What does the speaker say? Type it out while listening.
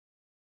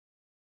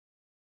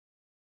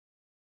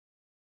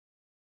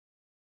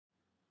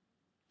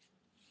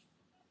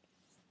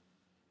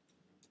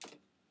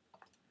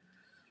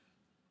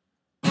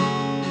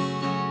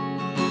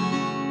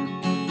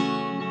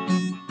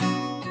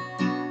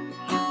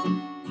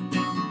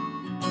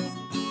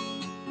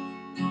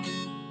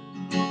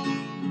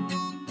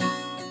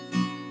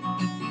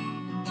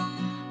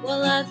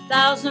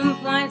1,000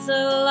 points of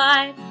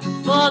light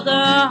for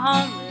the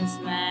homeless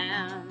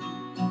man,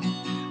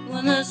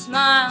 with a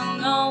smile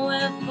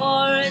nowhere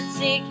for its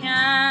he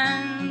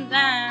can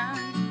bend.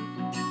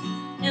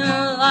 And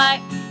the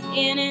light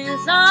in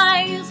his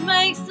eyes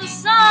makes the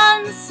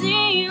sun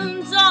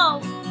seem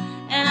dull,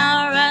 and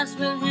I rest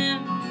with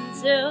him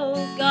till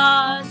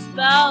God's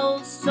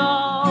bells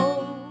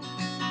toll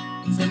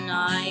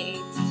tonight.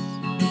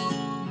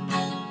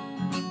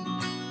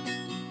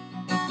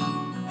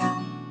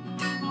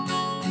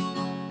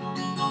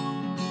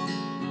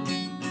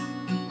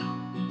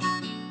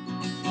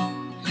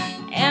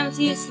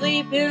 Empty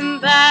sleeping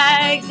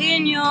bags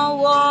in your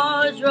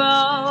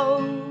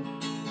wardrobe,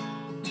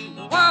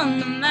 one of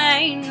the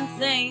main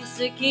things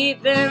to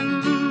keep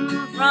him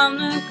from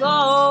the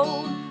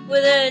cold.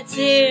 With a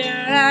tear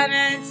and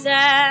a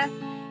tear,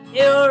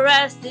 he'll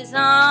rest his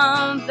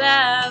arm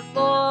bare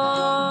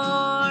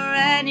for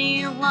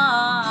anyone.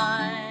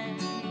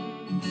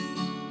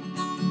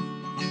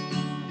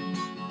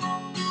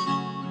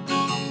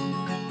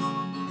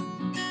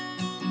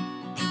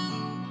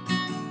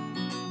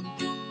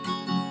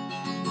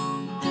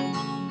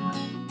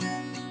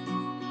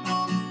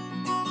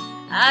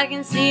 I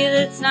can see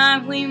the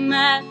time we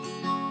met,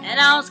 and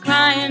I was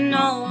crying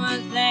over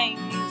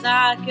things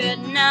I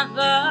could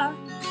never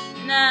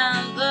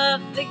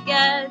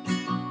forget.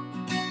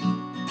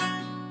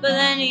 But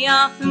then he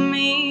offered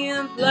me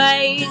a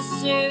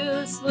place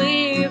to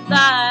sleep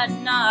that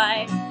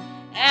night,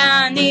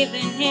 and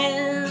even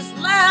his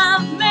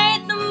laugh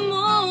made the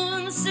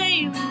moon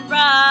seem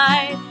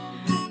bright.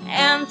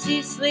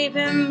 Empty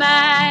sleeping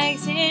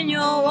bags in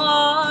your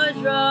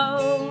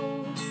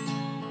wardrobe,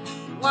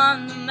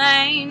 one of the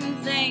main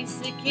things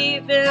to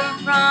keep him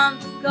from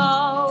the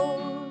cold.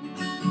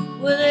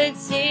 With a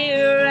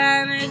tear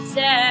and a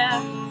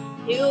tear,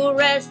 he'll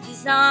rest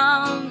his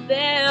arm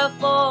bare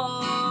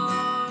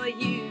for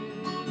you.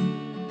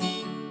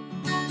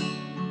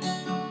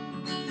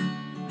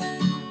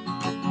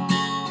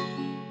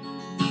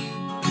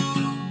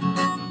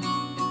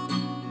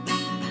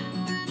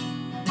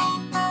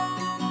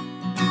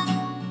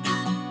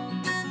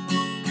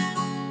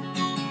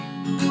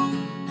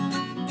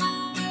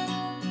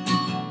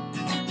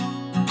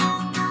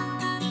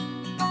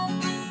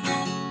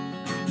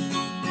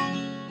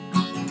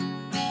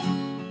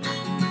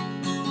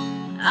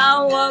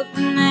 I woke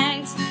the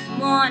next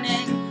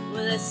morning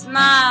with a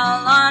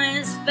smile on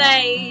his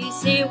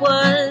face. He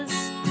was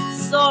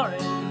sorry,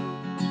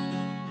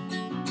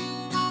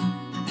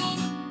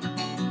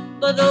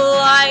 but the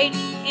light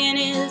in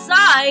his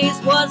eyes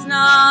was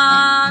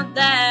not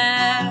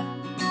there.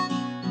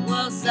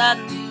 Well,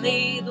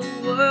 suddenly the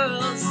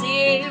world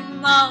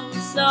seemed oh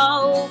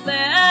so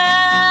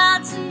bare.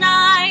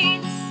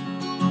 Tonight,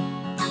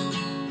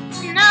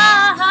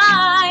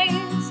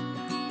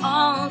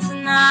 oh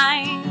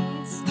tonight,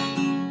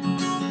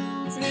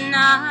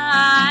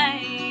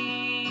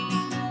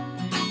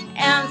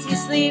 empty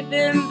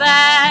sleeping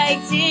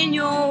bags in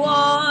your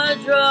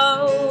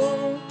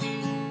wardrobe,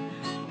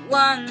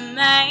 one of the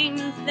main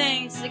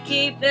things to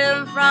keep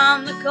him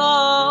from the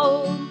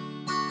cold.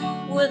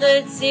 With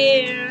a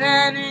tear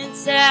and a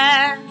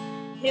tear,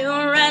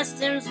 he'll rest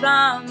his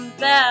arm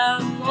bare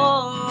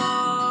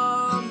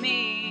for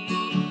me.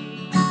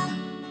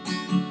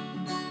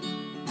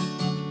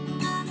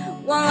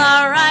 Well,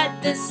 I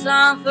write this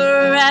song for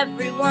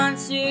everyone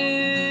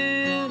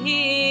to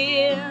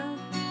hear,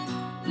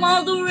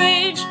 while the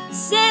rich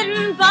sit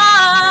in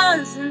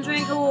bars and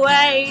drink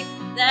away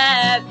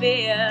their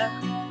beer.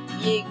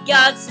 You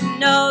got to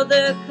know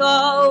the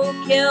cold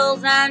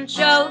kills and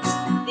chokes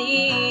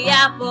the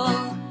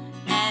apple,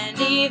 and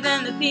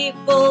even the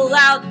people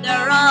out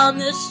there on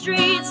the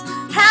streets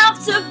have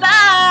to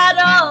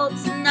battle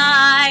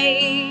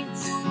tonight.